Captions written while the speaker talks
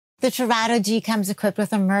The Travato G comes equipped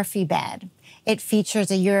with a Murphy bed. It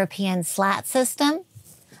features a European slat system,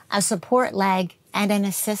 a support leg, and an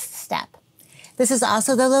assist step. This is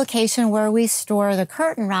also the location where we store the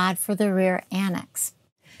curtain rod for the rear annex.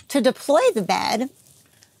 To deploy the bed,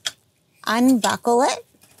 unbuckle it,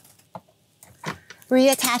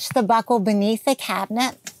 reattach the buckle beneath the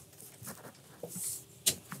cabinet,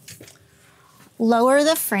 lower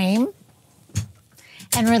the frame,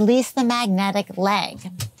 and release the magnetic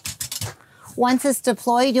leg. Once it's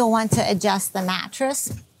deployed, you'll want to adjust the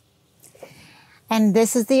mattress. And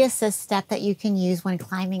this is the assist step that you can use when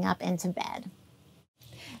climbing up into bed.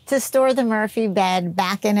 To store the Murphy bed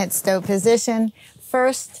back in its stow position,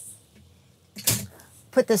 first,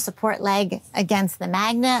 put the support leg against the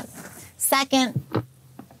magnet. Second,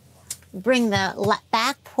 bring the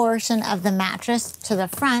back portion of the mattress to the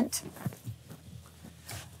front.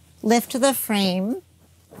 Lift the frame.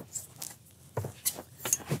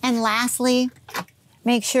 And lastly,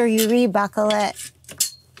 make sure you rebuckle it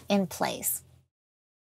in place.